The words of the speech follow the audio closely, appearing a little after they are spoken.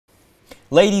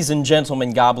Ladies and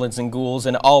gentlemen, goblins and ghouls,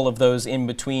 and all of those in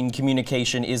between,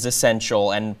 communication is essential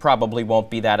and probably won't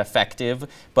be that effective,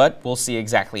 but we'll see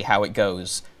exactly how it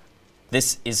goes.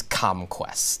 This is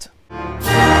CommQuest.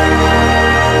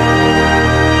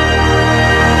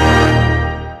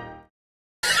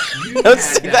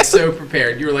 That's so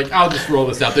prepared. You were like, I'll just roll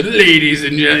this out there, ladies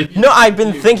and gentlemen. No, I've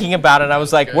been thinking about it. I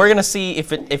was like, we're gonna see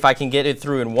if I can get it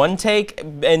through in one take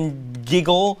and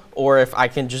giggle, or if I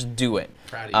can just do it.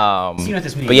 So you know what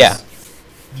this means? But yeah,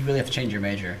 you really have to change your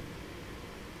major.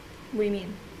 What do you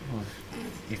mean? Well,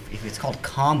 if it's called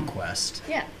CommQuest.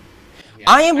 Yeah.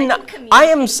 I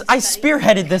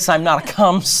spearheaded this. I'm not a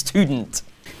comm student.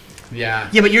 Yeah.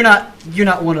 Yeah, but you're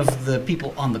not one of the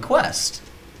people on the quest.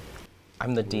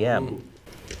 I'm the DM.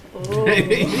 Oh.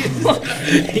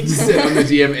 He said I'm the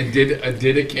DM and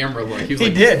did a camera look. He was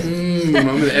like, did. I'm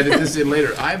going to edit this in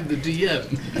later. I'm the DM.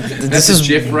 This is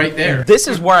GIF right there. This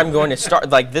is where I'm going to start.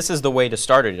 Like, this is the way to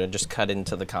start it. And just cut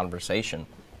into the conversation.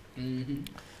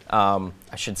 I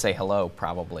should say hello,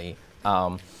 probably.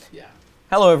 Yeah.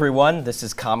 Hello, everyone. This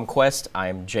is CommQuest.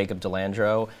 I'm Jacob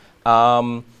Delandro.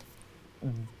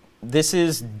 This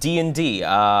is D&D,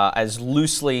 as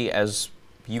loosely as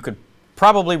you could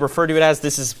probably refer to it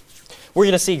as. We're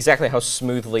going to see exactly how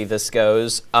smoothly this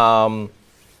goes. Yeah,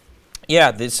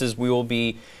 we will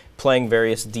be playing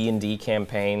various D&D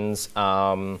campaigns.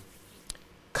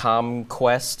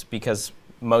 CommQuest, because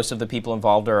most of the people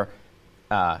involved are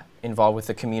involved with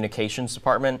the communications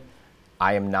department.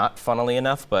 I am not, funnily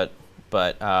enough, but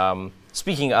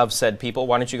speaking of said people,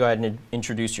 why don't you go ahead and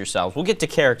introduce yourselves? We'll get to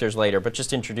characters later, but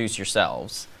just introduce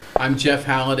yourselves. I'm Jeff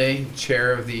Halliday,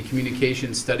 chair of the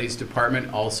Communication Studies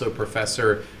Department, also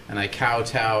professor, and I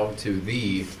kowtow to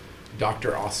the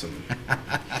Dr. Awesome.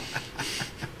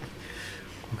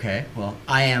 Okay, well,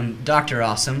 I am Dr.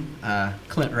 Awesome,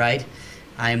 Clint Wright.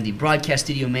 I am the broadcast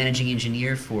studio managing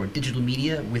engineer for digital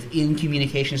media within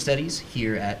Communication Studies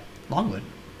here at Longwood.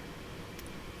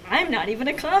 I'm not even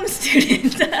a comm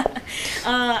student.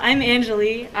 I'm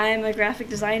Angeli. I'm a graphic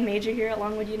design major here at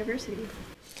Longwood University.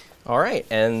 All right,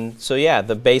 and so yeah,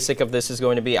 the basic of this is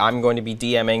going to be I'm going to be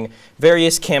DMing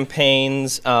various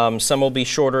campaigns. Some will be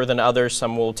shorter than others,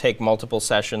 some will take multiple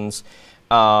sessions,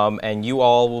 and you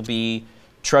all will be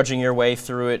trudging your way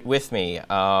through it with me.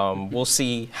 We'll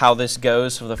see how this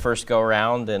goes for the first go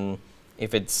around and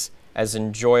if it's as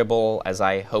enjoyable as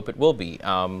I hope it will be.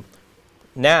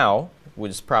 Now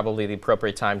was probably the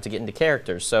appropriate time to get into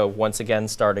characters. So once again,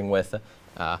 starting with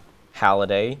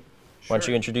Halliday. Why don't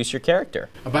you introduce your character?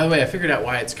 Oh, by the way, I figured out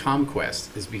why it's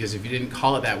CommQuest, is because if you didn't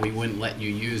call it that, we wouldn't let you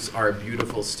use our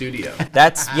beautiful studio.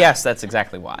 Yes, that's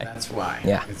exactly why. That's why.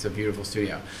 Yeah. It's a beautiful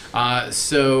studio.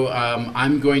 So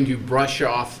I'm going to brush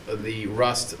off the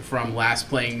rust from last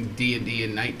playing D&D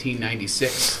in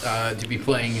 1996 to be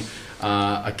playing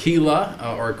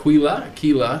Aquila, or Aquila.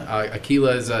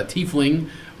 Aquila is a tiefling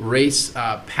race,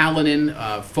 paladin,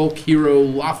 folk hero,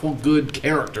 lawful good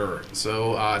character.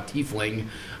 So tiefling.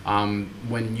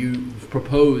 When you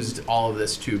proposed all of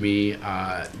this to me,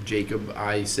 Jacob,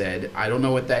 I said, I don't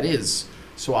know what that is,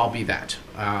 so I'll be that.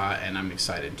 And I'm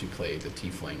excited to play the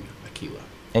tiefling Aquila.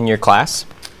 And your class?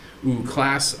 Ooh,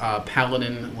 class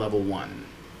Paladin level 1.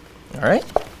 All right.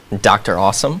 Dr.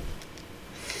 Awesome?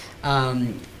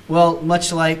 Well,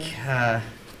 much like,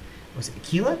 was it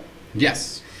Aquila?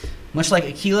 Yes. Much like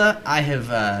Aquila, I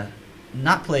have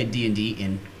not played D&D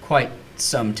in quite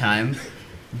some time.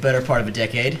 Better part of a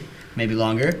decade, maybe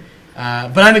longer.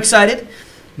 But I'm excited.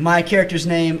 My character's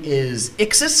name is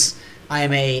Ixis. I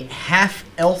am a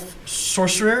half-elf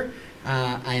sorcerer.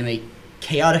 I am a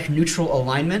chaotic neutral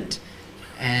alignment.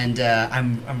 And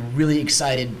I'm really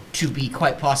excited to be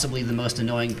quite possibly the most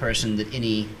annoying person that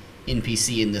any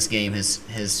NPC in this game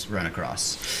has run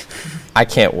across. I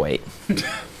can't wait.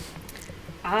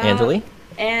 Angeli?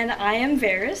 And I am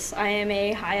Varys. I am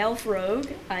a high elf rogue.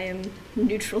 I am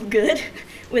neutral good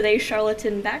with a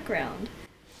charlatan background.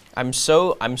 I'm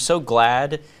so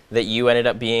glad that you ended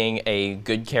up being a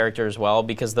good character as well,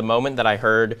 because the moment that I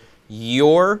heard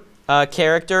your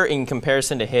character in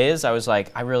comparison to his, I was like,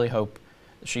 I really hope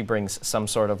she brings some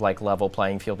sort of like level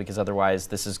playing field, because otherwise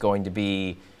this is going to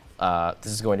be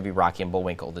Rocky and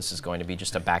Bullwinkle. This is going to be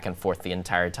just a back and forth the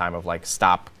entire time of like,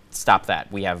 stop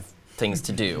that. We have things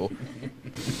to do.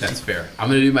 That's fair. I'm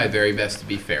going to do my very best to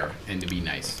be fair and to be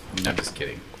nice. I'm just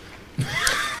kidding.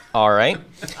 All right.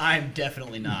 I'm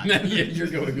definitely not. Yeah, you're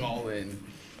going all in.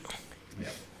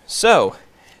 Yep. So,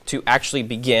 to actually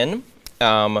begin,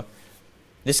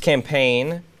 this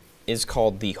campaign is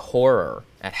called The Horror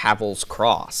at Havel's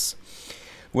Cross.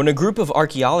 When a group of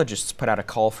archaeologists put out a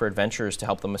call for adventurers to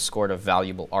help them escort a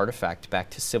valuable artifact back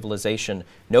to civilization,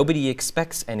 nobody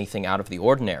expects anything out of the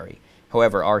ordinary.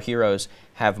 However, our heroes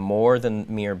have more than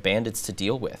mere bandits to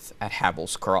deal with at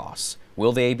Havel's Cross.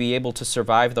 Will they be able to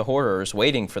survive the horrors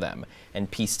waiting for them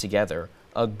and piece together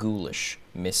a ghoulish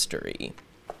mystery?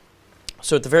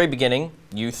 So at the very beginning,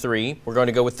 you three, we're going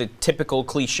to go with the typical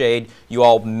cliched, you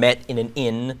all met in an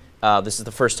inn. This is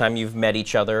the first time you've met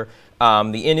each other.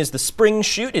 The inn is the Spring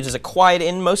Chute. It is a quiet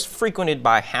inn, most frequented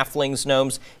by halflings,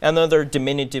 gnomes, and other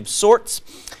diminutive sorts.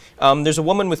 There's a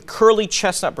woman with curly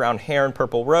chestnut brown hair and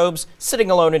purple robes, sitting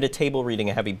alone at a table reading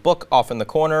a heavy book off in the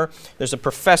corner. There's a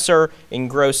professor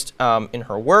engrossed in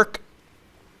her work.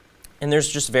 And there's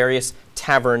just various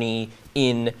tavern-y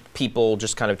inn people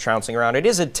just kind of trouncing around. It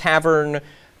is a tavern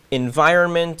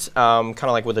environment, kind of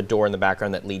like with a door in the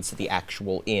background that leads to the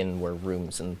actual inn where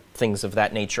rooms and things of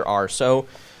that nature are. So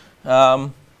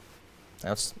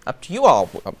that's up to you all.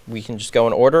 We can just go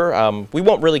in order. We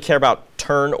won't really care about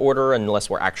turn order unless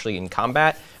we're actually in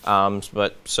combat.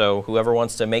 But so whoever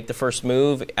wants to make the first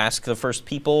move, ask the first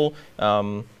people.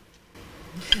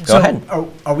 Go ahead.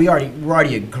 We're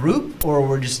already a group, or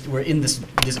we're in this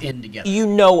inn together? You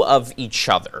know of each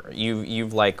other.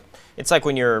 You've like, it's like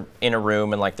when you're in a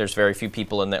room and like there's very few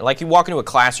people in there. Like you walk into a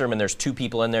classroom and there's 2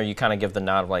 people in there, you kind of give the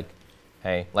nod of like,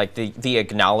 hey, like the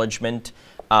acknowledgement.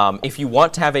 If you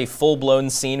want to have a full-blown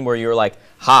scene where you're like,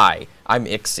 hi, I'm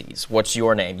Ixies, what's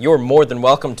your name? You're more than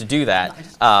welcome to do that.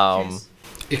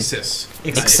 Ixis.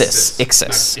 Ixis.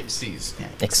 Ixies. Yeah,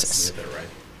 Ixis. Right.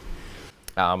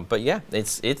 But yeah,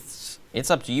 it's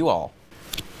up to you all.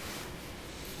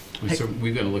 So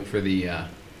we're going to look for the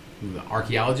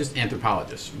archaeologist,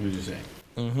 anthropologist. What did you say?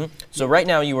 Mm-hmm. So right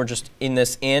now you were just in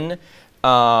this inn.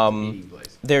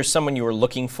 There's someone you were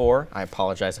looking for. I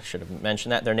apologize, I should have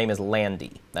mentioned that. Their name is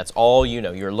Landy. That's all you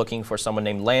know. You're looking for someone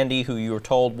named Landy who you were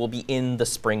told will be in the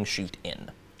Spring Chute Inn.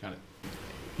 Got it.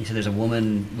 You said there's a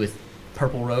woman with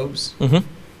purple robes?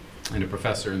 Mm-hmm. And a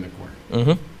professor in the corner.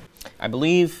 Mm-hmm. I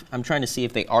believe, I'm trying to see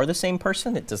if they are the same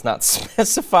person. It does not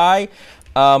specify.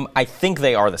 I think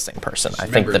they are the same person. Just I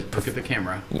remember, think that look at the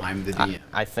camera. I'm the DM.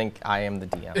 I think I am the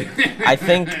DM. I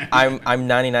think I'm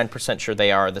 99% sure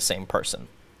they are the same person.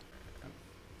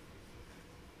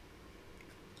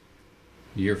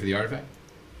 You here for the artifact?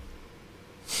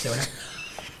 Say what?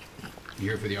 You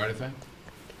here for the artifact?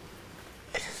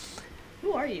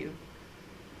 Who are you?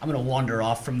 I'm going to wander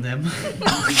off from them.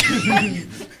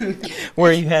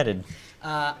 Where are you headed?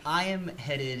 I am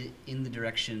headed in the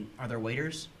direction... Are there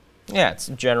waiters? Yeah, it's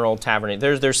general tavern.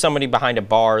 There's somebody behind a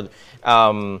bar.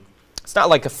 It's not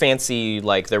like a fancy,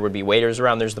 like there would be waiters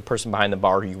around. There's the person behind the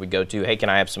bar who you would go to, hey, can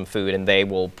I have some food? And they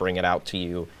will bring it out to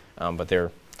you. But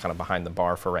they're kind of behind the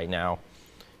bar for right now.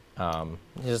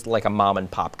 Just like a mom and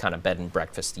pop kind of bed and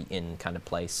breakfast inn kind of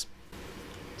place.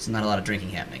 So not a lot of drinking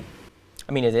happening.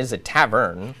 I mean, it is a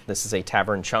tavern. This is a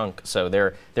tavern chunk, so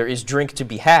there is drink to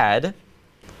be had.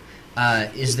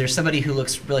 Is there somebody who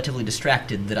looks relatively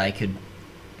distracted that I could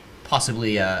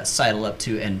possibly sidle up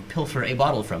to and pilfer a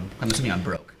bottle from? I'm assuming I'm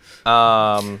broke.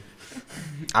 I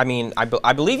mean, I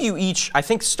believe you each, I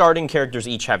think starting characters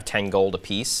each have 10 gold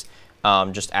apiece,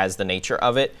 just as the nature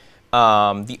of it.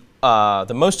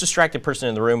 The most distracted person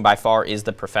in the room by far is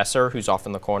the professor, who's off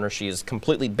in the corner. She is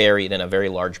completely buried in a very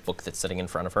large book that's sitting in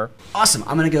front of her. Awesome.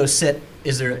 I'm going to go sit.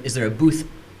 Is there a booth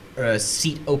or a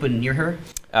seat open near her?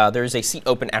 There is a seat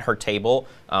open at her table.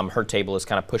 Her table is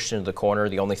kind of pushed into the corner.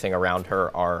 The only thing around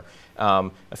her are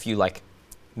a few like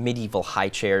medieval high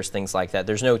chairs, things like that.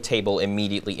 There's no table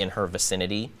immediately in her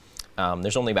vicinity.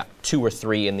 There's only about 2 or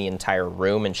 3 in the entire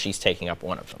room, and she's taking up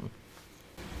one of them.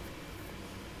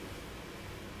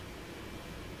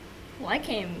 Well, I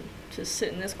came to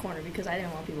sit in this corner because I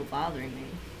didn't want people bothering me.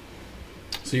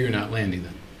 So you're not Landy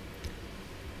then?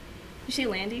 You say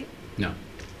Landy? No.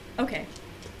 Okay.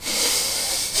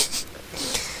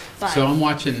 Bye. So I'm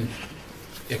watching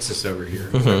Ixis over here,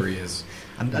 whoever he is.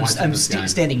 I'm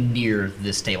standing near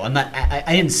this table. I'm not. I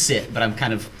didn't sit, but I'm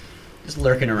kind of just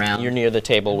lurking around. You're near the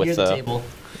table with the table.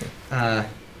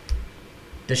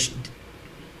 Does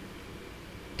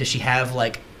she have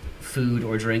like food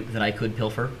or drink that I could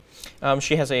pilfer?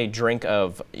 She has a drink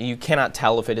of, you cannot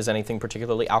tell if it is anything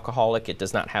particularly alcoholic. It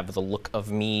does not have the look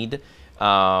of mead,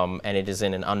 and it is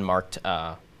in an unmarked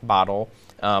bottle.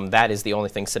 That is the only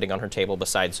thing sitting on her table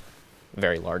besides a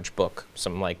very large book,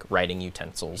 some like writing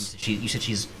utensils. You said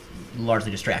she's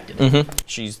largely distracted. Mm-hmm.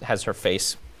 She has her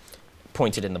face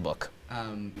pointed in the book.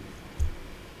 You're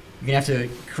gonna have to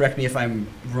correct me if I'm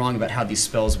wrong about how these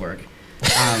spells work.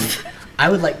 I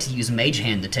would like to use Mage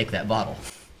Hand to take that bottle.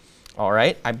 All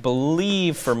right. I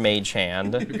believe for Mage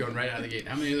Hand. We're going right out of the gate.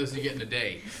 How many of those do you get in a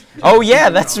day? Oh yeah,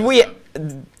 that's we.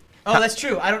 Oh, that's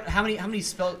true. I don't. How many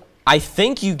spell? I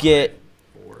think you get.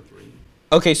 4, 3.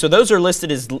 Okay, so those are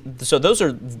listed as. So those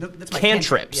are That's my cantrips.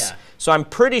 cantrip, yeah. So I'm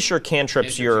pretty sure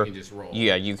cantrips. Cantrips You're. you can just roll.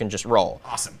 Yeah, you can just roll.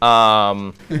 Awesome.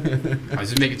 I was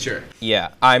just making sure.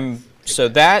 Yeah, I'm. So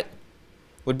that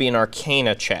would be an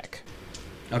Arcana check.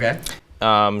 Okay.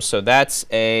 So that's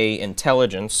a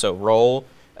intelligence. So roll.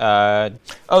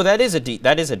 Oh, that is a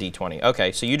d20.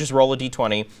 Okay, so you just roll a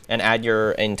d20 and add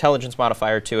your intelligence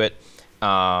modifier to it.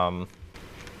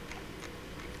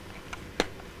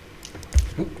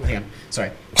 Oop, hang on. Sorry.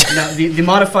 No, the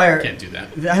modifier. Can't do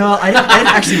that. Well, I didn't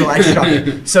actually roll. I just dropped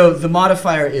it. So the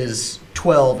modifier is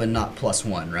 12 and not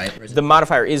 +1, right? Or is The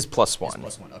modifier is +1.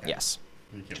 +1, okay. Yes.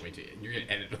 I can't wait to. You're gonna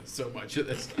edit so much of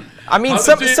this. I mean, How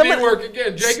some does D&D of work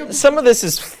again, Jacob? some of this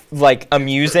is like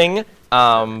amusing, but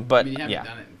I mean, you haven't yeah.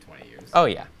 done it in 20 years. Oh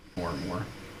yeah. More and more.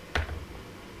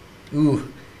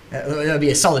 Ooh, that would be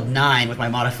a solid 9 with my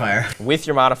modifier. With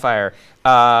your modifier,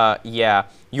 yeah,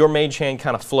 your mage hand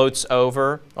kind of floats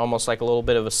over, almost like a little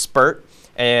bit of a spurt,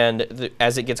 and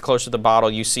as it gets closer to the bottle,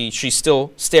 you see she's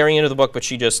still staring into the book, but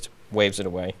she just waves it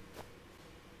away.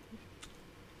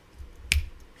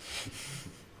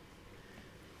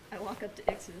 I walk up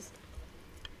to Ix's.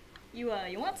 You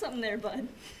want something there, bud?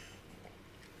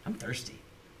 I'm thirsty.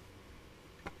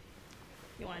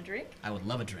 You want a drink? I would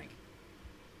love a drink.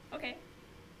 Okay.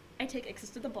 I take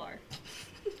Ix's to the bar.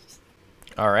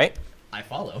 All right. I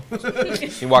follow.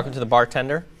 You walk into the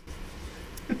bartender.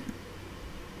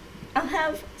 I'll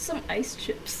have some ice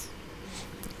chips.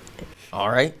 All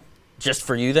right. Just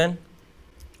for you then?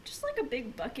 Just like a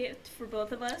big bucket for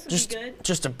both of us would Just be good.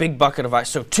 just a big bucket of ice.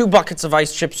 So 2 buckets of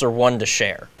ice chips or 1 to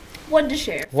share? One to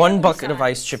share. 1 Family bucket of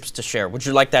size. ice chips to share. Would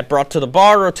you like that brought to the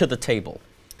bar or to the table?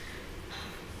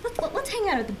 Let's hang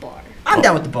out at the bar. I'm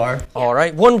down with the bar. All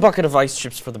right. 1 bucket of ice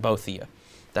chips for the both of you.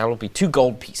 That will be 2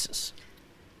 gold pieces.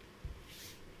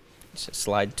 So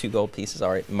slide 2 gold pieces. All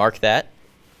right. Mark that.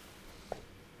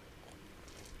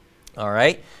 All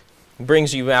right.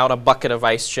 Brings you out a bucket of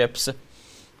ice chips.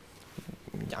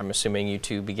 I'm assuming you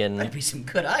two begin That'd be some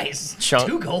good ice. Chunk.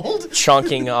 2 gold?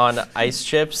 chunking on ice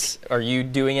chips. Are you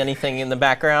doing anything in the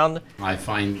background? I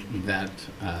find that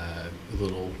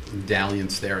little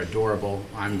dalliance there adorable.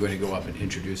 I'm going to go up and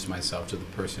introduce myself to the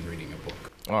person reading a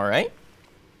book. All right.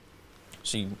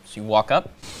 So you walk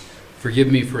up.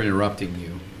 Forgive me for interrupting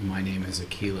you. My name is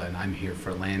Aquila, and I'm here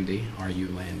for Landy. Are you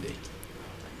Landy?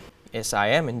 Yes, I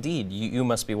am indeed. You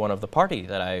must be one of the party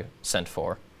that I sent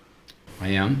for. I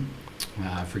am.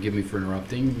 Forgive me for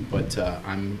interrupting, but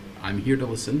I'm here to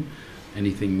listen.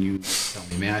 Anything you tell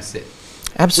me. May I sit?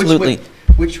 Absolutely.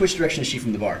 Which direction is she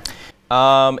from the bar?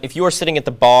 If you are sitting at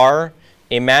the bar,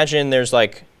 imagine there's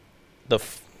like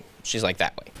she's like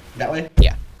that way. That way?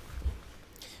 Yeah.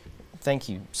 Thank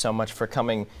you so much for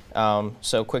coming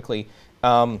so quickly.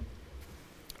 I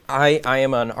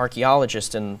am an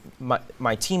archaeologist, and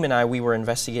my team and I, we were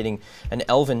investigating an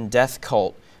elven death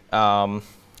cult.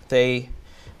 They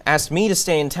asked me to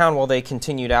stay in town while they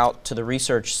continued out to the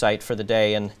research site for the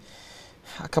day, and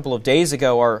a couple of days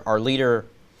ago, our leader,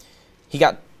 he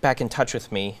got back in touch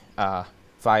with me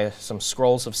via some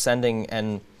scrolls of sending,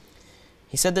 and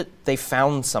he said that they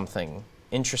found something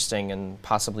interesting and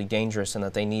possibly dangerous, and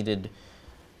that they needed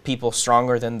people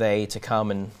stronger than they to come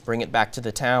and bring it back to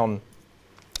the town.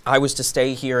 I was to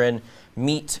stay here and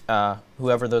meet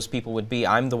whoever those people would be.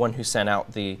 I'm the one who sent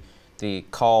out the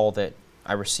call that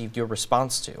I received your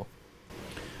response to.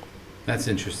 That's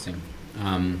interesting.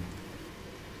 I'm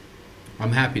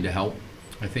happy to help.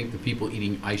 I think the people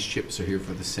eating ice chips are here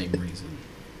for the same reason.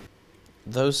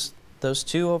 Those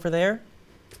two over there?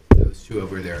 Those two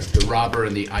over there, the robber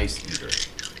and the ice eater.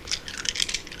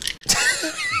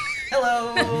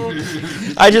 Hello.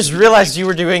 I just realized you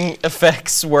were doing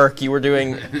effects work. You were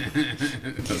doing...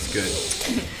 That's good.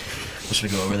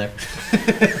 Should we go over there?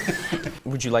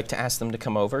 Would you like to ask them to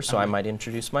come over so I might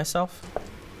introduce myself?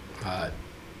 I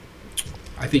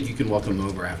think you can welcome him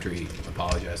over after he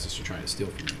apologizes for trying to steal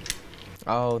from you.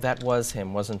 Oh, that was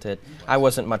him, wasn't it? I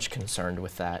wasn't much concerned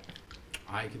with that.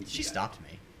 I can see She that. stopped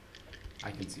me.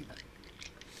 I can see that.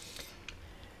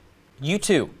 You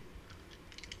two.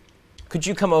 Could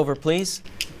you come over, please?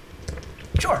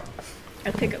 Sure.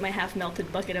 I pick up my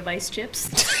half-melted bucket of ice chips.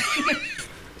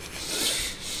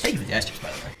 Thank you for the ice chips, by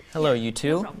the way. Hello, you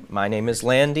two. problem. My name is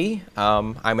Landy.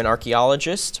 I'm an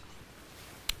archaeologist.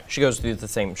 She goes through the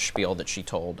same spiel that she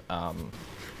told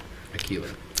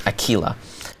Aquila.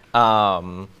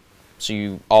 So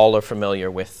you all are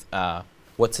familiar with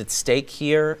what's at stake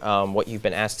here, what you've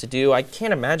been asked to do. I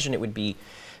can't imagine it would be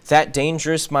that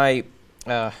dangerous.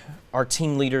 Our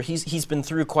team leader, he's been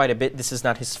through quite a bit. This is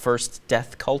not his first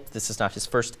death cult. This is not his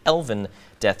first elven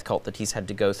death cult that he's had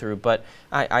to go through. But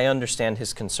I understand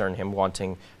his concern, him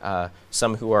wanting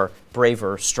some who are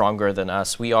braver, stronger than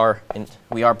us. We are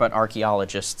but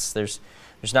archaeologists. There's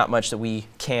not much that we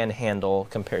can handle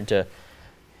compared to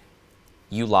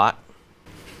you lot.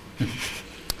 Do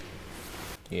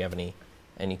you have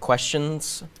any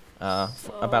questions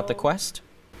about the quest?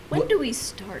 When do we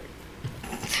start?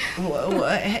 Well,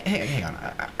 hang on.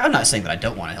 I'm not saying that I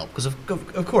don't want to help, because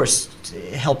of course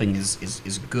helping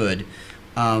is good.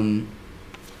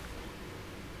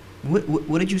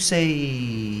 What did you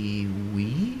say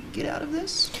we get out of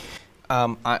this?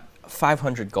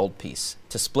 500 gold piece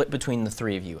to split between the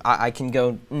three of you. I can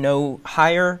go no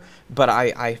higher, but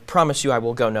I promise you I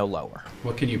will go no lower.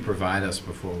 What can you provide us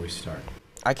before we start?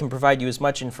 I can provide you as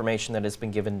much information that has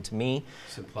been given to me.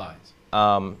 Supplies.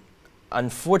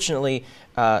 Unfortunately,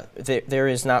 there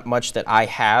is not much that I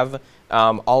have.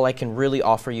 All I can really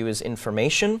offer you is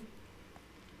information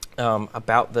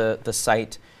about the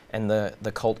site and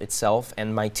the cult itself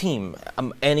and my team,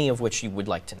 any of which you would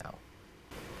like to know.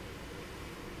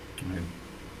 Right.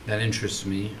 That interests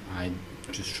me. I'm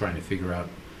just trying to figure out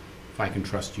if I can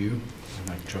trust you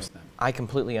and I can trust them. I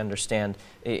completely understand.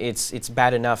 It's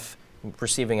bad enough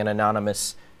receiving an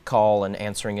anonymous call and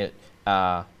answering it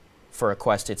for a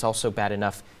quest. It's also bad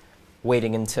enough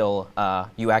waiting until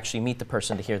you actually meet the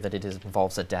person to hear that it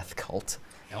involves a death cult.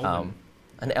 Elven.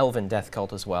 An elven death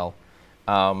cult as well.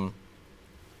 I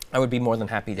would be more than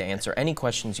happy to answer any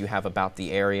questions you have about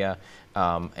the area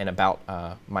and about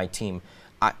my team.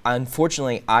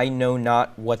 Unfortunately, I know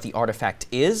not what the artifact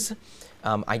is.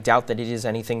 I doubt that it is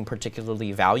anything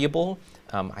particularly valuable.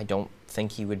 I don't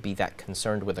think he would be that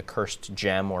concerned with a cursed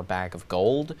gem or bag of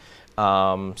gold.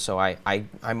 So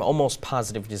I'm almost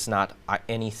positive it is not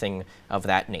anything of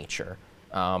that nature.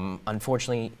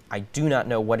 Unfortunately, I do not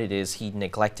know what it is he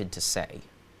neglected to say.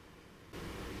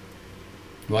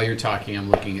 While you're talking,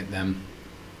 I'm looking at them,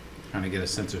 trying to get a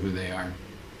sense of who they are.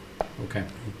 Okay.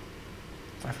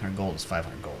 500 gold is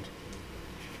 500 gold.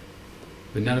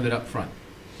 But none of it up front.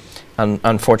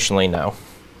 Unfortunately, no.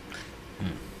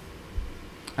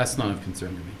 That's not of concern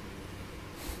to me.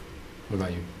 What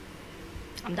about you?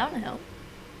 I'm down to help.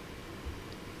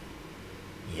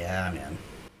 Yeah, man.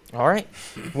 All right.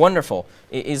 Wonderful.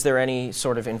 Is there any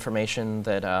sort of information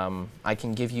that I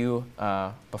can give you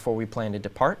before we plan to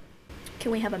depart?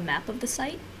 Can we have a map of the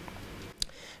site?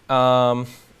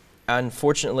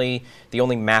 Unfortunately, the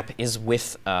only map is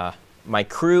with my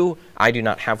crew. I do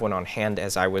not have one on hand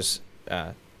as I was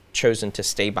chosen to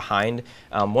stay behind.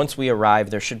 Once we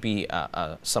arrive, there should be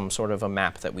some sort of a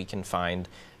map that we can find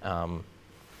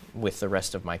with the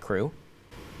rest of my crew.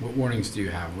 What warnings do you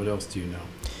have? What else do you know?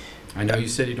 I know you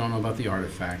said you don't know about the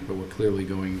artifact, but we're clearly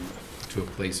going to a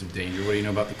place of danger. What do you know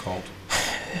about the cult?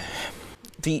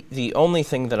 The only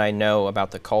thing that I know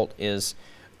about the cult is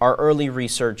our early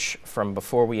research from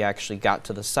before we actually got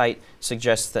to the site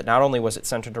suggests that not only was it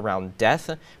centered around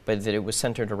death, but that it was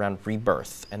centered around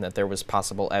rebirth, and that there was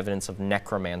possible evidence of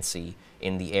necromancy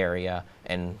in the area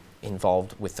and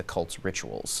involved with the cult's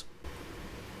rituals.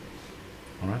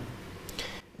 All right.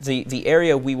 The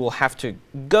area we will have to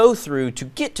go through to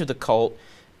get to the cult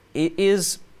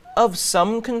is of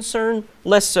some concern,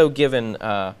 less so given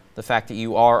the fact that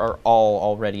you are all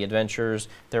already adventurers.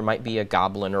 There might be a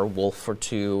goblin or wolf or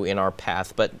two in our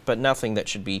path, but nothing that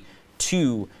should be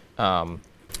too...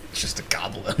 Just a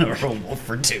goblin or a wolf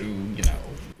or two, you know.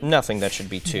 Nothing that should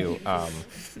be too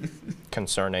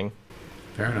concerning.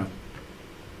 Fair enough.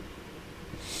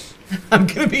 I'm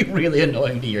going to be really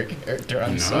annoying to your character.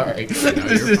 I'm sorry. No,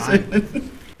 you're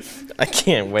fine. I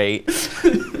can't wait.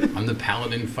 I'm the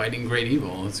paladin fighting great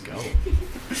evil. Let's go.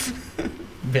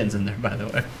 Ben's in there, by the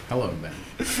way. Hello, Ben.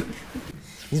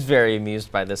 He's very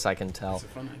amused by this, I can tell. It's a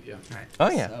fun idea. All right. Oh,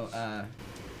 yeah.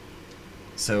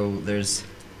 So there's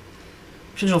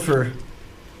potential for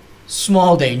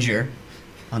small danger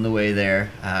on the way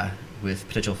there, with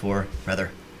potential for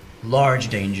rather large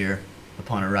danger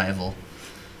upon arrival.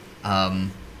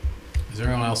 Is there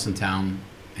anyone else in town?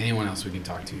 Anyone else we can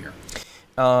talk to here?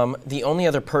 The only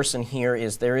other person here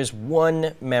is there is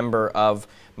one member of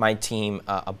my team,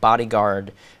 a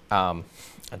bodyguard, a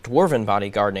dwarven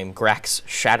bodyguard named Grax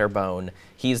Shatterbone.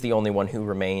 He's the only one who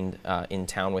remained in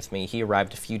town with me. He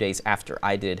arrived a few days after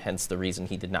I did, hence the reason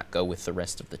he did not go with the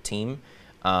rest of the team.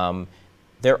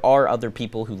 There are other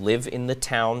people who live in the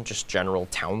town, just general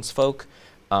townsfolk.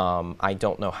 I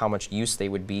don't know how much use they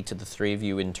would be to the three of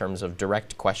you in terms of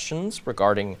direct questions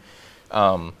regarding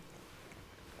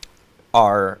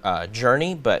our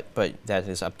journey, but that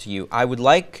is up to you. I would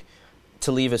like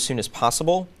to leave as soon as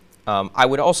possible. I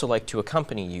would also like to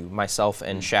accompany you, myself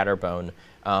and Shatterbone.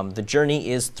 The journey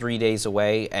is 3 days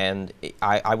away, and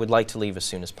I would like to leave as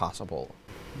soon as possible.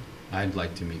 I'd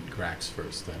like to meet Grax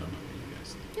first. I don't know what you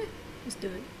guys think. Yeah, let's do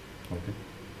it. Okay.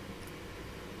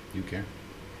 You care?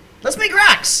 Let's meet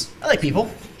Grax. I like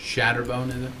people. Shatterbone,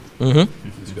 is it?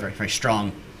 Mm-hmm. Let's go. Very, very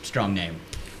strong name.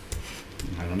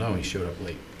 I don't know. He showed up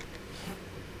late.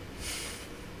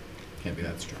 Can't be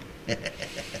that strong.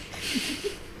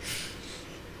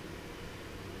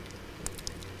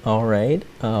 All right.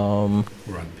 We're on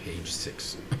page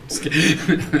 6. Just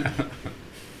kidding.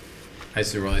 I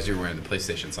just realized you were wearing the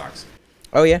PlayStation socks.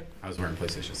 Oh, yeah? I was wearing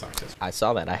PlayStation socks. Yes. I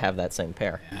saw that. I have that same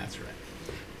pair. Yeah, that's right.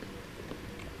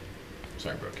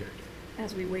 Sorry, broke character.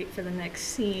 As we wait for the next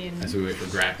scene. As we wait for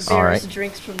Grax. All Varys right.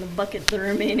 drinks from the bucket the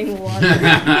remaining water.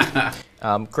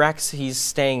 Grax, he's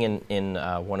staying in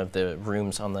one of the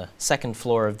rooms on the second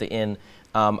floor of the inn.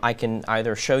 I can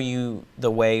either show you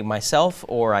the way myself,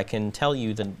 or I can tell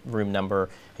you the room number,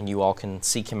 and you all can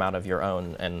seek him out of your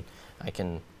own, and I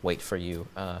can wait for you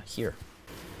here.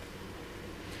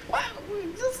 Wow,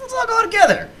 let's all go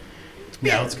together.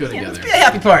 Yeah, let's go together. Let's be a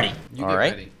happy party. You All get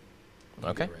right. ready. You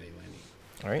Okay. Get ready, Landy.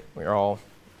 All right, we're all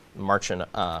marching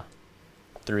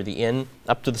through the inn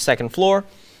up to the second floor.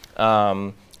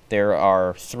 There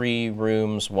are 3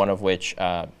 rooms, one of which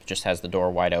just has the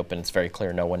door wide open. It's very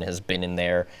clear no one has been in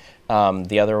there.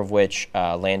 The other of which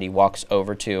Landy walks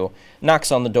over to, knocks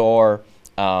on the door,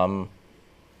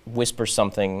 whispers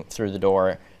something through the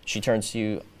door. She turns to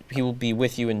you. He will be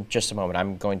with you in just a moment.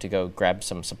 I'm going to go grab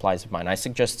some supplies of mine. I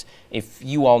suggest if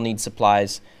you all need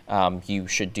supplies, you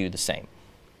should do the same.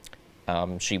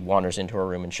 She wanders into her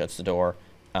room and shuts the door.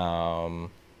 Are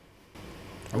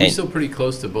we still pretty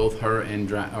close to both her and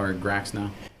Grax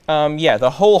now? Yeah,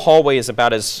 the whole hallway is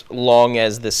about as long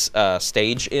as this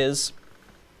stage is.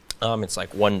 It's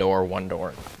like one door, one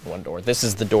door, one door. This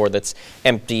is the door that's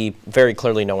empty. Very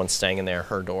clearly no one's staying in there.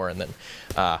 Her door, and then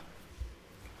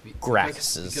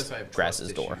Grax's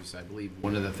door. I believe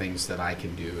one of the things that I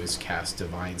can do is cast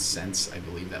Divine Sense. I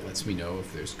believe that lets me know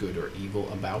if there's good or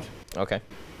evil about. Okay.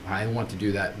 I want to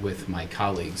do that with my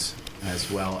colleagues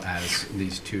as well as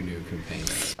these 2 new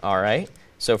companions. All right.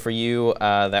 So for you,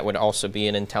 that would also be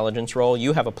an intelligence roll.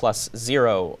 You have a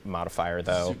 +0 modifier,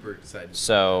 though. Super excited.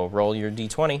 So roll your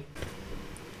d20.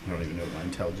 I don't even know what my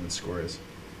intelligence score is.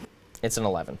 It's an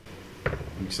 11. I'm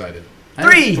excited.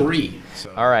 3! 3.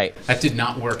 So All right. that did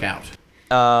not work out.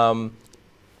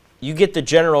 You get the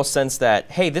general sense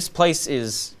that, hey, this place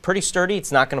is pretty sturdy.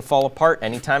 It's not going to fall apart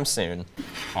anytime soon.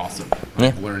 Awesome. Yeah.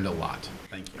 I've learned a lot.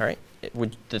 Thank you. All right.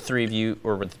 Would the 3 of you,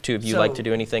 or would the 2 of you So- like to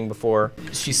do anything before?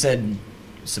 She said,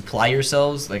 supply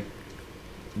yourselves. Like,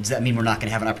 does that mean we're not going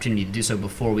to have an opportunity to do so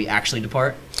before we actually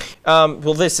depart?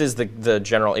 Well, this is the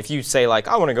general. If you say, like,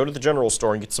 I want to go to the general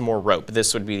store and get some more rope,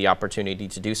 this would be the opportunity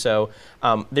to do so.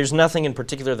 There's nothing in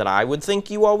particular that I would think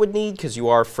you all would need, because you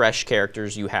are fresh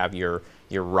characters. You have your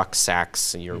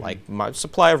rucksacks, your my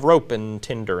supply of rope and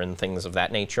tinder and things of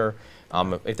that nature.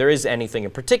 If there is anything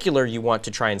in particular you want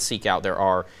to try and seek out,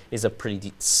 is a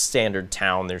pretty standard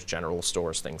town. There's general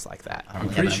stores, things like that. I don't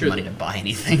really pretty have sure enough money to buy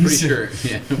anything. Pretty sure.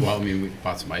 Yeah. Well, I mean, we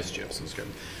bought some ice chips. It was good.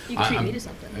 You can treat me to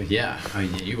something. Yeah,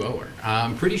 you owe her.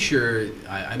 I'm pretty sure.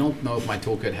 I don't know if my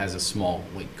toolkit has a small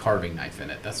carving knife in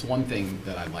it. That's one thing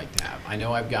that I'd like to have. I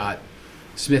know I've got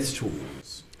smith's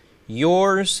tools.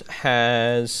 Yours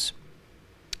has.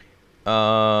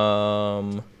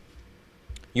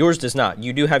 Yours does not.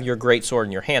 You do have your great sword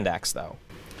and your hand axe, though.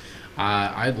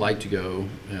 I'd like to go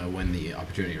when the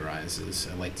opportunity arises.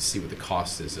 I'd like to see what the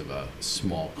cost is of a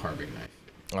small carving knife.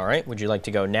 All right. Would you like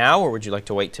to go now, or would you like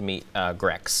to wait to meet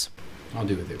Grex? I'll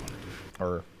do what they want to do.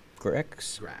 Or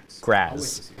Grex? Grax. Graz. I'll wait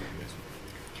to see what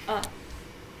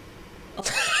you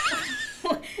guys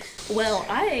want. Well,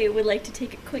 I would like to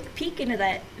take a quick peek into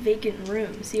that vacant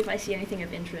room, see if I see anything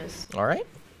of interest. All right.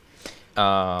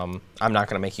 I'm not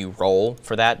going to make you roll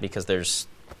for that, because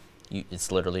it's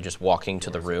literally just walking to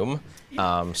the room.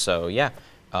 So, yeah.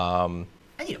 I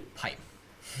need a pipe.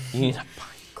 You need a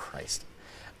pipe. Christ.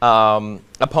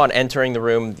 Upon entering the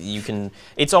room,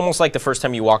 it's almost like the first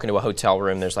time you walk into a hotel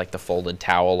room. There's like the folded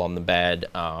towel on the bed.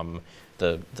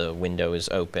 The window is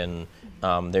open.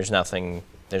 There's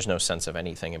no sense of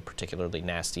anything in particularly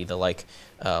nasty. The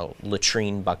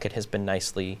latrine bucket has been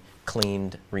nicely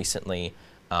cleaned recently.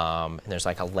 And there's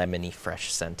like a lemony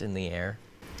fresh scent in the air.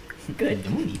 Good.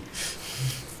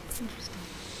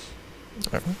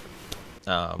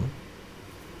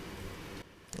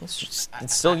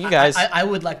 It's still you guys. I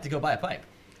would like to go buy a pipe.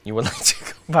 You would like to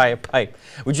go buy a pipe.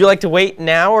 Would you like to wait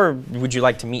now, or would you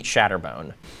like to meet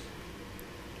Shatterbone?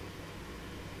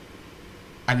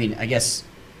 I mean, I guess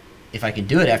if I can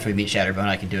do it after we meet Shatterbone,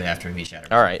 I can do it after we meet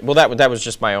Shatterbone. All right. Well, that was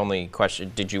just my only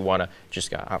question. Did you want to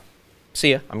just go?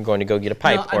 See ya. I'm going to go get a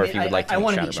pipe, No, or if you would like to I meet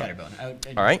want Shatterbone. to meet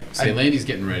Shatterbone. All right. Say, Landy's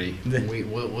getting ready.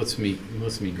 Let's meet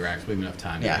Grax. We have enough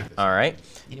time. Yeah. To make this. All right.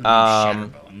 You know,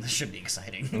 Shatterbone. This should be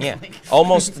exciting. Yeah.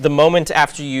 Almost the moment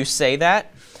after you say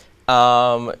that,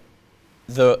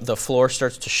 the floor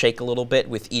starts to shake a little bit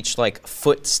with each like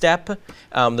footstep.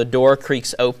 The door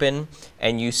creaks open,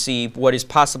 and you see what is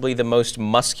possibly the most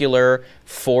muscular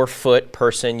 4-foot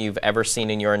person you've ever seen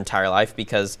in your entire life.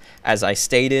 Because, as I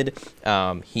stated,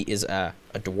 he is a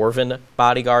dwarven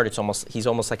bodyguard. He's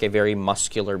almost like a very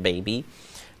muscular baby.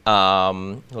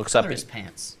 Looks What up. color is his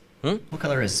pants? What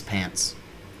color is his pants?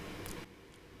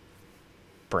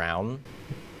 Brown.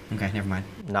 Okay, never mind.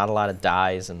 Not a lot of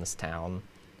dyes in this town.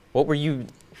 What were you?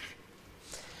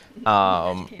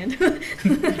 No.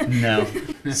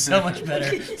 So much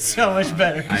better. So much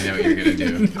better. I know what you're gonna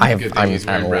do. I'm Good thing he's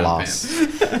wearing at a brown loss.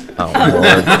 pants. Oh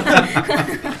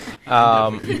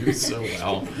Lord. You do so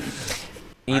well.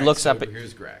 He All right, looks so up at.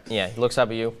 Here's Grax. Yeah, he looks up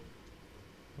at you.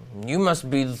 You must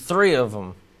be the 3 of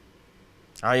them.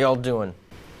 How y'all doing?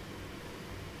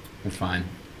 We're fine.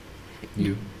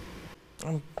 You?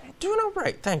 I'm doing all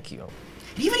right, thank you.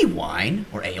 Do you have any wine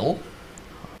or ale?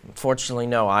 Unfortunately,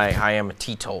 no. I am a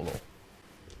teetotal.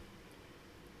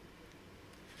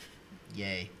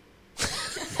 Yay.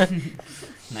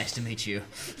 Nice to meet you.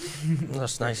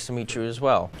 It's nice to meet you as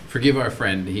well. Forgive our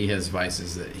friend. He has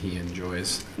vices that he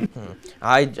enjoys.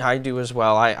 I do as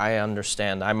well. I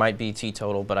understand. I might be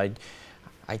teetotal, but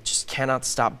I just cannot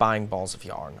stop buying balls of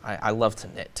yarn. I love to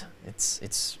knit.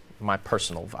 It's my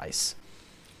personal vice.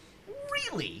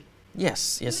 Really?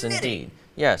 Yes, Knitting. indeed.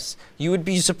 Yes. You would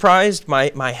be surprised.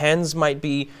 My hands might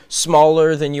be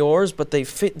smaller than yours, but they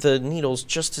fit the needles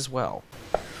just as well.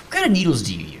 What kind of needles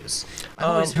do you use? I've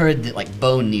always heard that like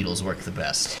bone needles work the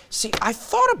best. See, I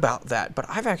thought about that, but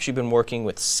I've actually been working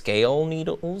with scale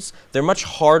needles. They're much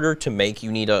harder to make.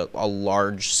 You need a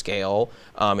large scale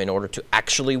in order to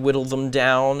actually whittle them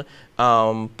down.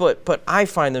 But I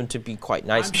find them to be quite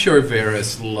nice. I'm sure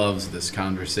Varys loves this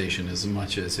conversation as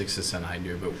much as Ixis and I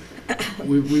do, but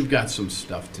we've got some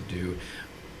stuff to do.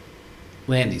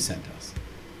 Landy sent us.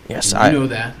 Yes, You know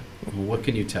that. What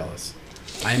can you tell us?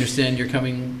 I understand you're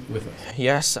coming with us.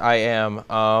 Yes, I am.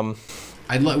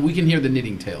 We can hear the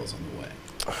knitting tales on the way.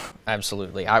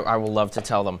 Absolutely. I will love to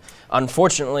tell them.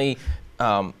 Unfortunately,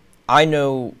 I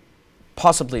know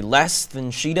possibly less than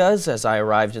she does, as I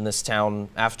arrived in this town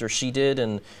after she did,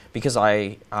 and because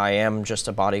I am just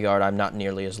a bodyguard, I'm not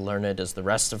nearly as learned as the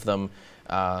rest of them.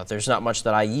 There's not much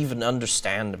that I even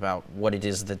understand about what it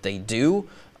is that they do.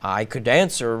 I could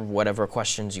answer whatever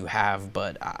questions you have,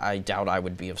 but I doubt I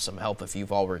would be of some help if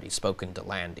you've already spoken to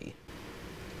Landy.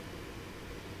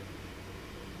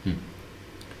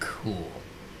 Cool.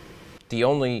 The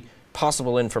only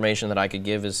possible information that I could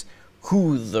give is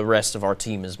who the rest of our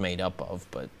team is made up of,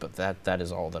 but that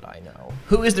is all that I know.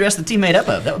 Who is the rest of the team made up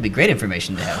of? That would be great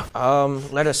information to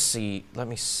have. Let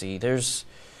me see. There's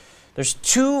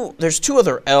two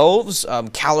other elves.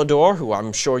 Calidor, who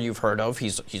I'm sure you've heard of.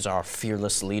 He's our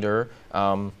fearless leader.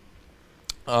 And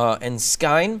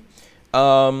Skyn.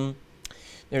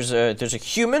 There's a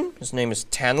human. His name is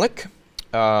Tanlik.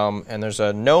 And there's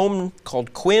a gnome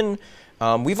called Quinn.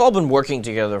 We've all been working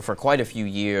together for quite a few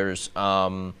years.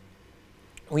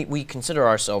 We consider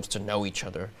ourselves to know each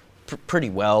other pretty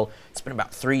well. It's been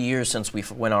about 3 years since we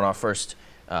went on our first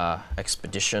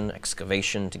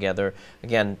excavation together.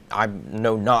 Again, I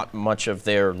know not much of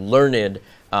their learned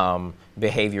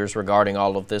behaviors regarding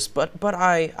all of this, but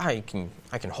I can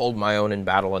hold my own in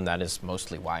battle, and that is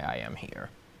mostly why I am here.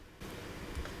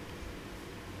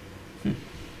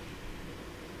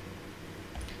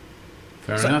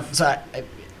 Fair enough. So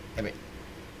I mean,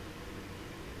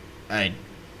 I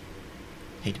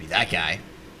hate to be that guy.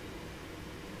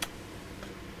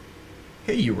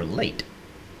 Hey, you were late.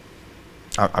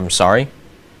 I'm sorry?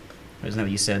 Isn't that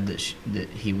what you said, that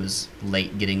he was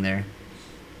late getting there?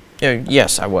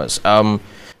 Yes, I was.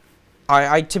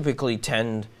 I typically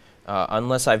tend,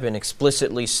 unless I've been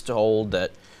explicitly told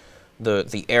that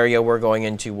the area we're going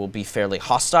into will be fairly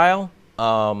hostile,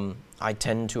 I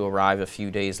tend to arrive a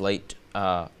few days late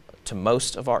to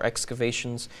most of our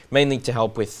excavations, mainly to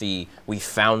help with we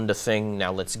found a thing,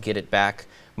 now let's get it back.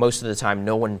 Most of the time,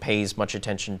 no one pays much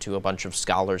attention to a bunch of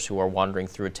scholars who are wandering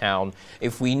through a town.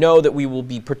 If we know that we will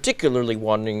be particularly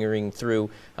wandering through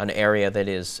an area that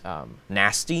is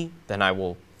nasty, then I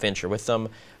will venture with them.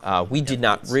 We did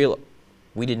not realize...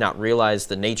 We did not realize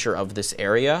the nature of this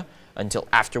area until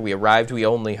after we arrived. We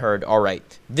only heard, all right,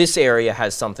 this area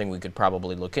has something we could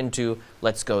probably look into.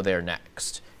 Let's go there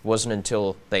next. It wasn't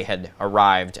until they had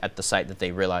arrived at the site that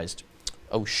they realized,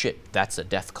 oh shit, that's a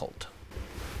death cult.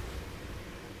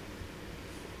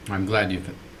 I'm glad you've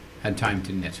had time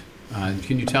to knit.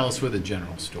 Can you tell us where the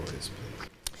general store is,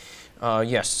 please?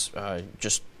 Yes,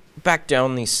 just back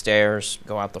down these stairs,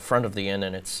 go out the front of the inn,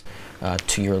 and it's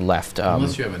to your left.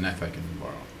 Unless you have a knife I can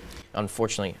borrow.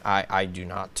 Unfortunately, I do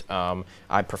not.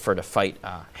 I prefer to fight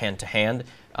hand to hand.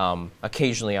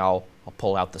 Occasionally, I'll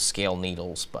pull out the scale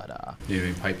needles, but Do you have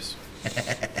any pipes?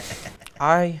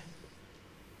 I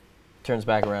turns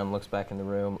back around, looks back in the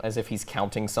room as if he's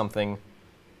counting something.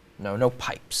 No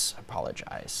pipes. I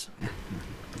apologize.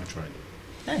 I tried.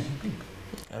 Hey,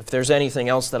 If there's anything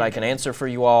else that I can answer for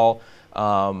you all,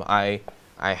 I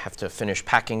have to finish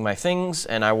packing my things,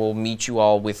 and I will meet you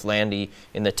all with Landy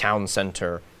in the town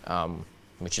center,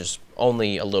 which is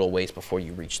only a little ways before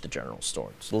you reach the general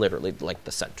store. It's literally like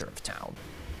the center of town.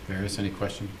 Varys, any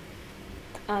question?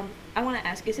 I want to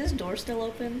ask, is his door still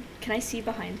open? Can I see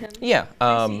behind him? Yeah. Can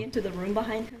I see into the room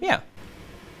behind him? Yeah.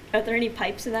 Are there any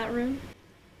pipes in that room?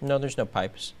 No, there's no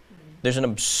pipes. There's an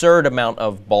absurd amount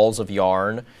of balls of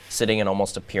yarn sitting in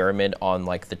almost a pyramid on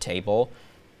like the table,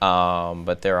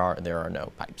 but there are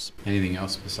no pipes. Anything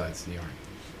else besides the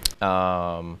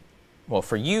yarn? Well,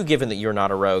 for you, given that you're not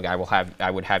a rogue, I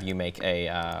would have you make a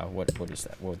what is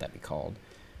that? What would that be called?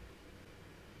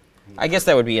 I guess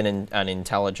that would be an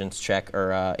intelligence check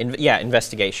or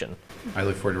investigation. I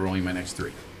look forward to rolling my next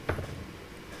 3.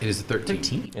 It is a 13.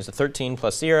 13. It's a 13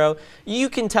 plus 0. You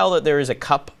can tell that there is a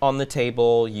cup on the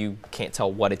table. You can't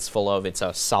tell what it's full of. It's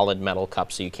a solid metal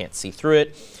cup, so you can't see through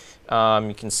it.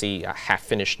 You can see a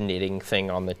half-finished knitting thing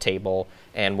on the table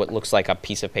and what looks like a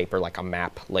piece of paper, like a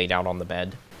map, laid out on the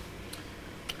bed.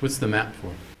 What's the map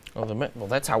for? Oh, well,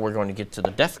 that's how we're going to get to the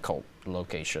death cult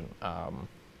location.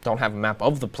 Don't have a map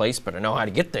of the place, but I know how to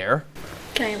get there.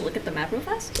 Can I look at the map real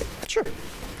fast? Sure.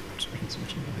 Just making so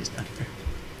much noise down here.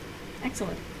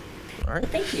 Excellent. All right.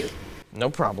 Thank you. No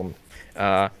problem.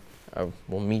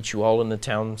 We'll meet you all in the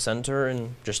town center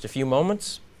in just a few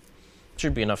moments.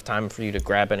 Should be enough time for you to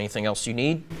grab anything else you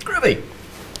need. Groovy.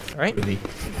 All right. Groovy.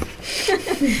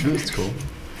 That's cool.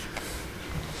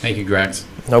 Thank you, Grax.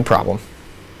 No problem.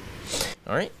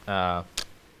 All right.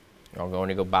 You're all going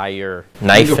to go buy your I'm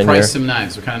knife gonna and go your price some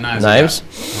knives. What kind of knives? knives. I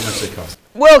got? How much they cost?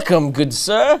 Welcome, good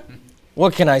sir.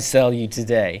 What can I sell you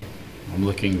today? I'm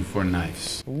looking for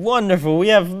knives. Wonderful. We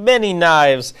have many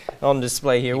knives on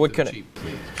display here. What Keep can them cheap,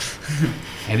 please.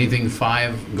 Anything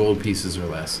 5 gold pieces or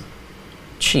less.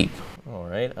 cheap? All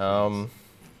right. I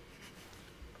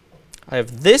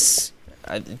have this.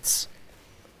 I think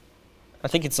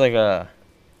it's like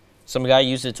some guy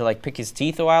used it to like pick his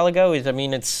teeth a while ago.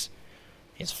 It's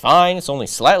fine. It's only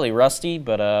slightly rusty,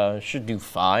 but should do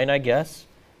fine, I guess.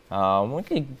 We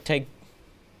could take.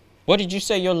 What did you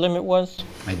say your limit was?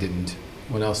 I didn't.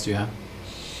 What else do you have?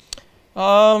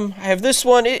 I have this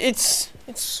one. It's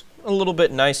a little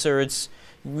bit nicer.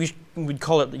 We'd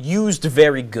call it used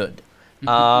very good.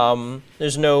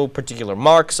 There's no particular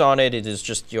marks on it. It is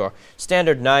just your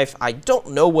standard knife. I don't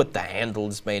know what the handle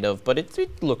is made of, but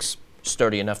it looks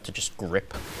sturdy enough to just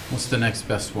grip. What's the next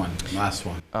best one? Last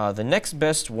one. The next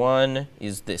best one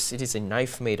is this. It is a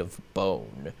knife made of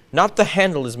bone. Not the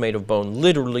handle is made of bone.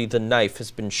 Literally, the knife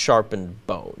has been sharpened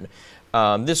bone.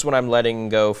 This one I'm letting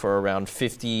go for around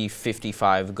 50,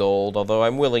 55 gold, although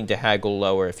I'm willing to haggle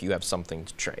lower if you have something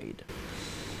to trade.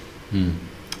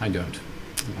 I don't.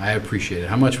 I appreciate it.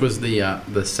 How much was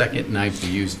the second knife, the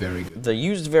used very good? The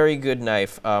used very good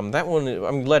knife, that one,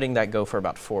 I'm letting that go for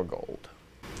about 4 gold.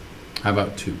 How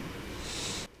about 2?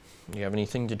 You have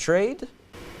anything to trade?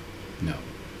 No.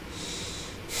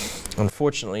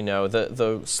 Unfortunately, no.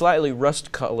 The slightly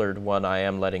rust-colored one I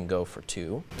am letting go for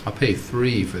 2. I'll pay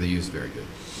 3 for the used very good.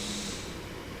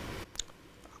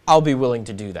 I'll be willing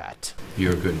to do that.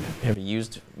 You're a good man. Have a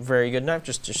used very good knife,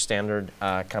 just your standard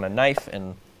kind of knife,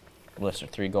 and lesser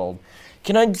 3 gold.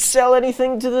 Can I sell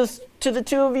anything to the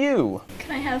two of you? Can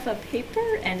I have a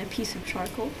paper and a piece of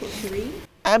charcoal for 3?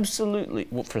 Absolutely.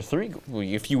 Well, for 3,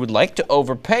 if you would like to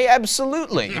overpay,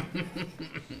 absolutely.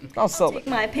 I'll sell Take it.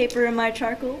 my paper and my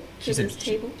charcoal to She said, this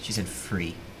table. she said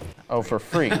free. Oh, for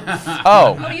free.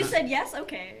 Oh, Oh, you said yes?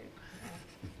 Okay.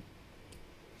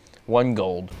 1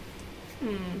 gold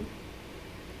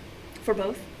For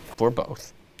both? for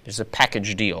both. It's a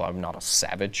package deal. I'm not a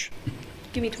savage.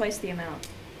 Give me twice the amount.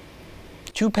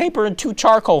 2 paper and 2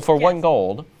 charcoal for 1 Yes.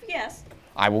 gold. Yes.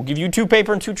 I will give you 2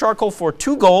 paper and 2 charcoal for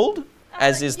 2 gold,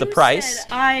 as is the You price. said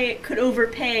I could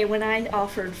overpay when I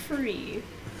offered free.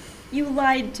 You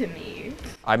lied to me.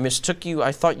 I mistook you.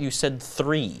 I thought you said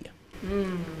 3.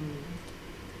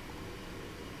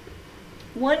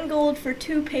 1 gold for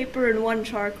 2 paper and 1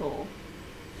 charcoal.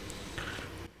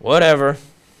 Whatever.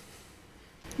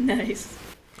 Nice.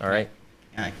 All right.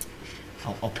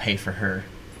 I'll pay for her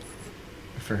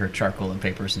charcoal and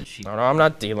paper since she. No, I'm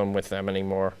not dealing with them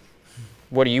anymore.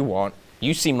 What do you want?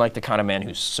 You seem like the kind of man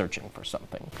who's searching for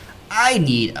something. I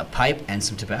need a pipe and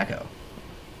some tobacco.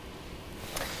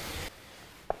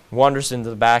 Wanders into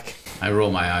the back. I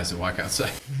roll my eyes and walk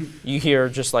outside. You hear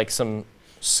just like some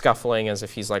scuffling as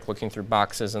if he's like looking through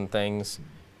boxes and things.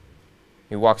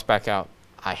 He walks back out.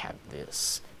 I have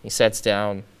this. He sets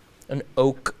down an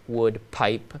oak wood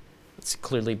pipe. It's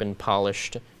clearly been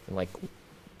polished and like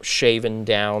shaven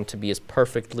down to be as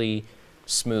perfectly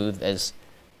smooth as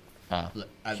Look,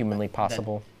 humanly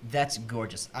possible. That's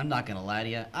gorgeous. I'm not gonna lie to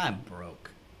you. I'm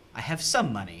broke. I have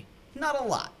some money, not a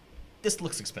lot. This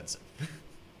looks expensive.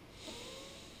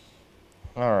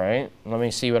 All right, let me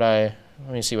see what I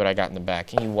got in the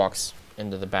back. He walks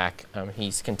into the back.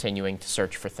 He's continuing to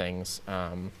search for things.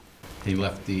 He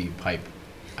left the pipe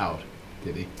out,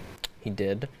 did he? He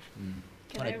did.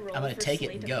 I'm gonna take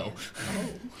it and go.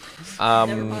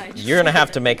 Never mind. You're gonna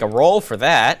have to make a roll for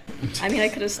that. I mean, I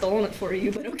could have stolen it for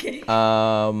you, but okay.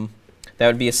 That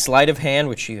would be a sleight of hand,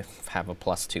 which you have a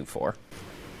 +2 for.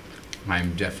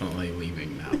 I'm definitely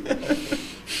leaving now.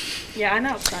 Yeah, I'm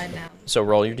outside now. So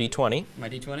roll your d20. My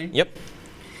d20? Yep.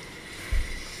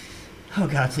 Oh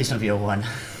god, please don't be a 1.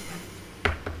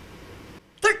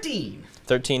 13!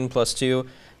 13 plus 2.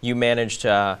 You manage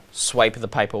to swipe the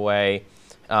pipe away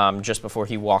just before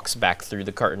he walks back through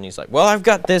the curtain. He's like, well, I've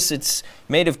got this. It's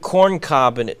made of corn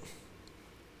cob and it...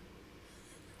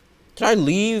 Did I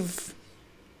leave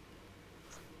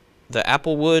the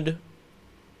applewood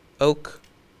oak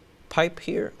pipe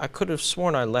here? I could have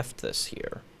sworn I left this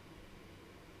here.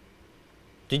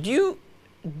 Did you...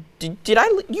 Did I...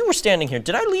 You were standing here.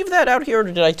 Did I leave that out here or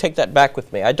did I take that back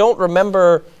with me? I don't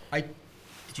remember...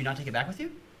 Did you not take it back with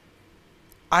you?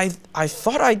 I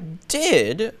thought I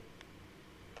did.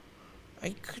 I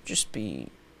could just be...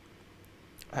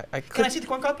 I could... Can I see the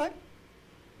corncob pipe?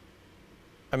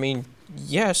 I mean,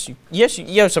 yes,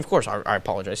 of course. I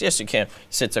apologize. Yes, you can.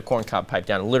 Sits a corncob pipe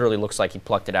down. It literally looks like he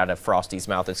plucked it out of Frosty's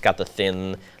mouth. It's got the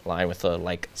thin line with the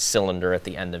like cylinder at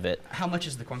the end of it. How much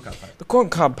is the corncob pipe? The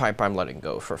corncob pipe I'm letting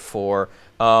go for 4.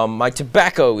 My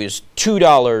tobacco is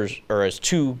 $2 or is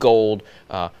 2 gold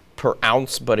per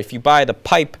ounce. But if you buy the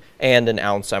pipe and an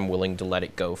ounce, I'm willing to let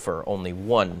it go for only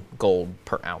 1 gold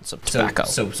per ounce of tobacco.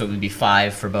 So it would be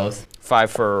 5 for both?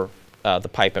 5 for the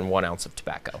pipe and 1 ounce of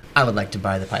tobacco. I would like to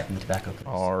buy the pipe and the tobacco, please.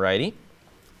 Alrighty.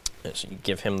 So you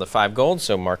give him the 5 gold.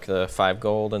 So mark the 5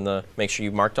 gold and make sure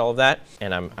you marked all of that.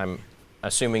 And I'm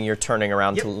assuming you're turning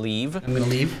around to leave. I'm gonna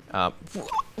leave.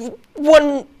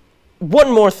 One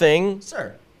more thing.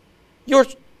 Sir. You're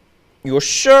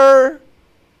sure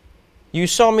you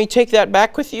saw me take that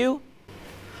back with you?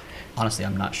 Honestly,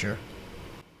 I'm not sure.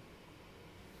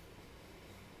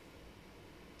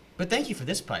 But thank you for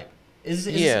this pipe. Is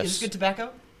this good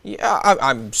tobacco? Yeah,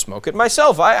 I'm smoking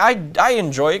myself. I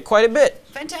enjoy it quite a bit.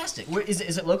 Fantastic.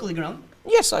 Is it locally grown?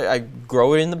 Yes, I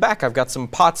grow it in the back. I've got some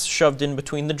pots shoved in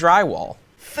between the drywall.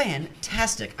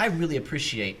 Fantastic. I really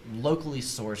appreciate locally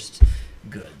sourced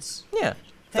goods. Yeah.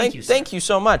 Thank you, sir. Thank you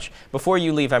so much. Before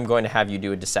you leave, I'm going to have you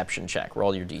do a deception check.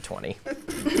 Roll your d20.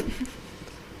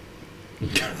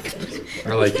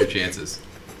 I like your chances.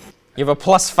 You have a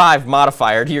 +5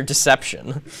 modifier to your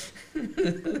deception.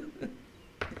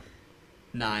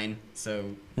 9,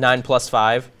 so... 9 plus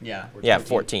 5? Yeah. Yeah,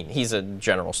 14. He's a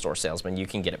general store salesman. You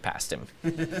can get it past him.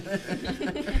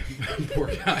 Poor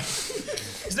guy.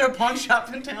 Is there a pawn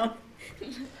shop in town?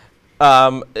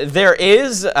 There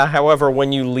is, however,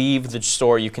 when you leave the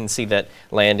store, you can see that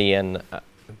Landy and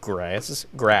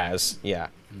Graz, yeah,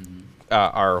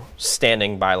 are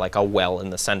standing by like a well in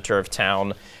the center of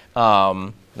town.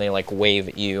 They like wave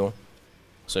at you.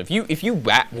 So if you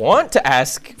want to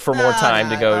ask for more time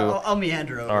to go, I'll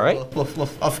meander over. All right.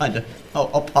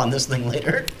 I'll pawn this thing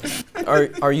later.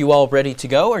 Are you all ready to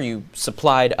go? Are you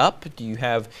supplied up? Do you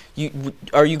have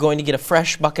Are you going to get a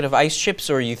fresh bucket of ice chips,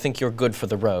 or you think you're good for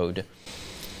the road?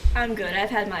 I'm good. I've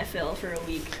had my fill for a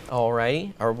week. All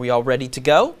right. Are we all ready to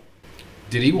go?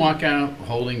 Did he walk out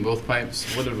holding both pipes?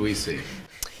 What did we see?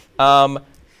 I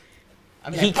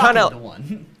mean, He kind of.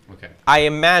 Okay. I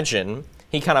imagine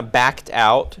he kind of backed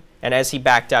out, and as he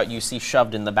backed out, you see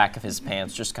shoved in the back of his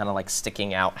pants, just kind of like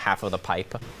sticking out half of the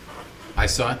pipe. I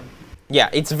saw it? Yeah,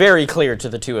 it's very clear to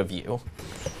the two of you.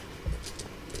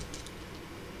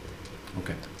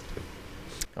 Okay.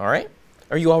 All right.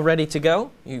 Are you all ready to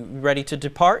go? You ready to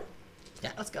depart?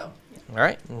 Yeah, let's go. All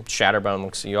right. And Shatterbone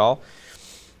looks at you all.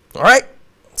 All right.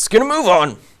 It's going to move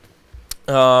on.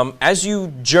 As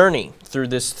you journey through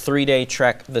this 3-day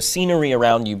trek, the scenery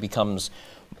around you becomes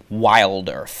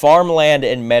wilder. Farmland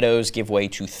and meadows give way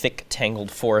to thick,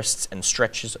 tangled forests and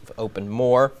stretches of open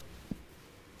moor.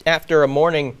 After a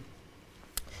morning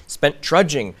spent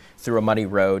trudging through a muddy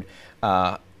road,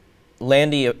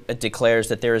 Landy declares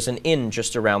that there is an inn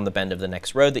just around the bend of the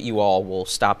next road that you all will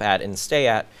stop at and stay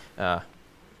at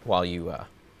while you,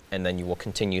 and then you will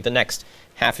continue the next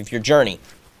half of your journey.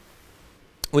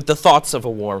 With the thoughts of a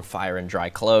warm fire and dry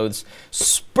clothes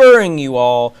spurring you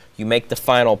all, you make the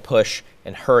final push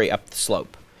and hurry up the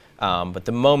slope. But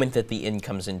the moment that the inn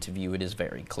comes into view, it is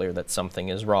very clear that something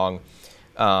is wrong.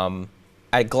 At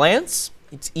a glance,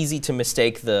 it's easy to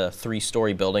mistake the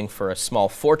 3-story building for a small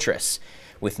fortress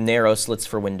with narrow slits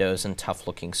for windows and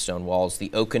tough-looking stone walls.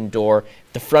 The oaken door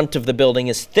at the front of the building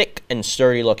is thick and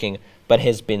sturdy-looking, but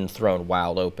has been thrown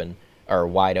wide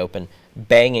open,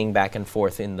 banging back and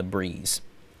forth in the breeze.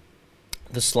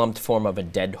 The slumped form of a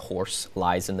dead horse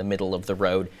lies in the middle of the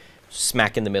road,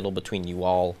 smack in the middle between you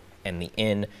all and the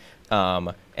inn.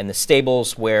 And the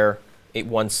stables where it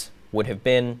once would have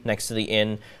been next to the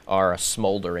inn are a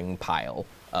smoldering pile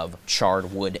of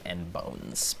charred wood and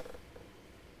bones.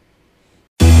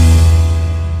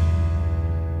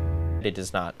 It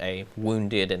is not a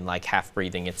wounded and like half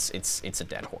breathing. It's a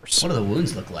dead horse. What do the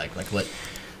wounds look like? Like what?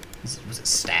 Was it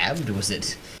stabbed? Was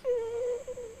it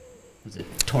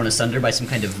torn asunder by some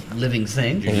kind of living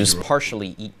thing? It was partially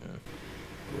eaten.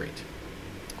 Great.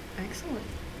 Excellent.